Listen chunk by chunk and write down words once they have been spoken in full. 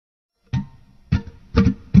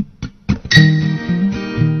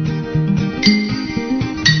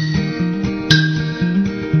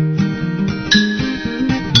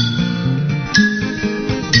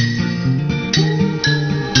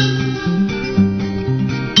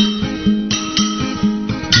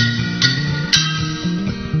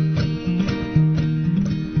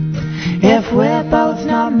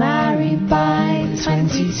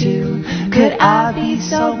22. Could I be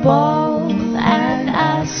so bold and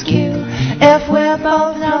ask you if we're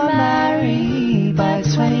both not married by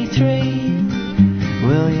 23?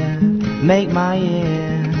 Will you make my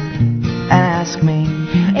year and ask me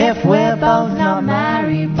if we're both not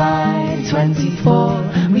married by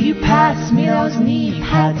 24? Will you pass me those knee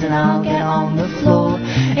pads and I'll get on the floor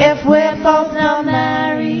if we're both not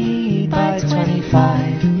married by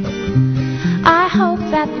 25? I hope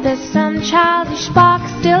that there's some childish spark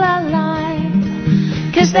still alive,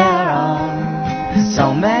 'cause there are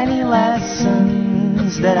so many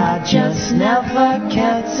lessons that I just never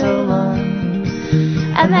cared to learn,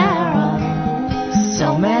 and there are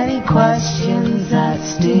so many questions that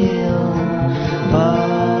still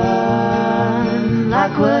burn.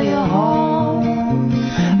 Like, will you hold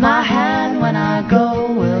my hand when I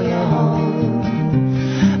go? Will you hold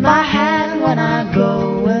my hand when I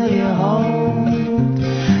go? Will you hold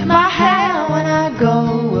my hand when I go?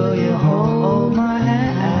 Will you hold my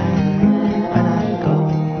hand when I go?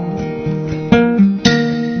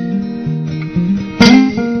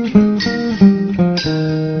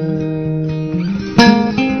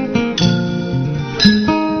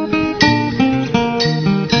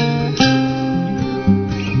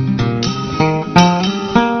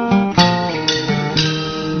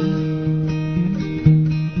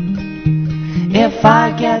 If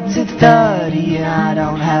I get to 30 and I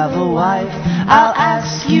don't have a wife, I'll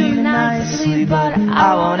ask you nicely, but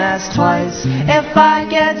I won't ask twice. If I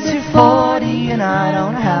get to 40 and I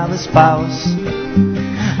don't have a spouse,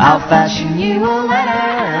 I'll fashion you a letter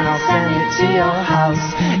and I'll send it to your house.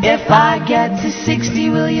 If I get to 60,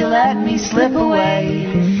 will you let me slip away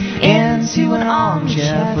into an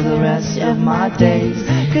armchair for the rest of my days?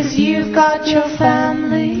 'Cause you've got your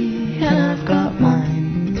family and I've got mine.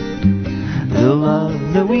 The love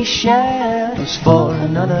that we shared was for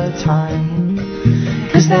another time.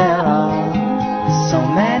 'Cause there are so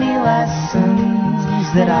many lessons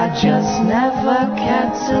that I just never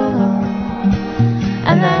cared to learn,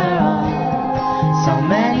 and there are so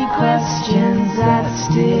many questions that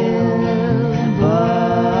still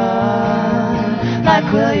burn. Like,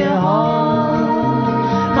 will you hold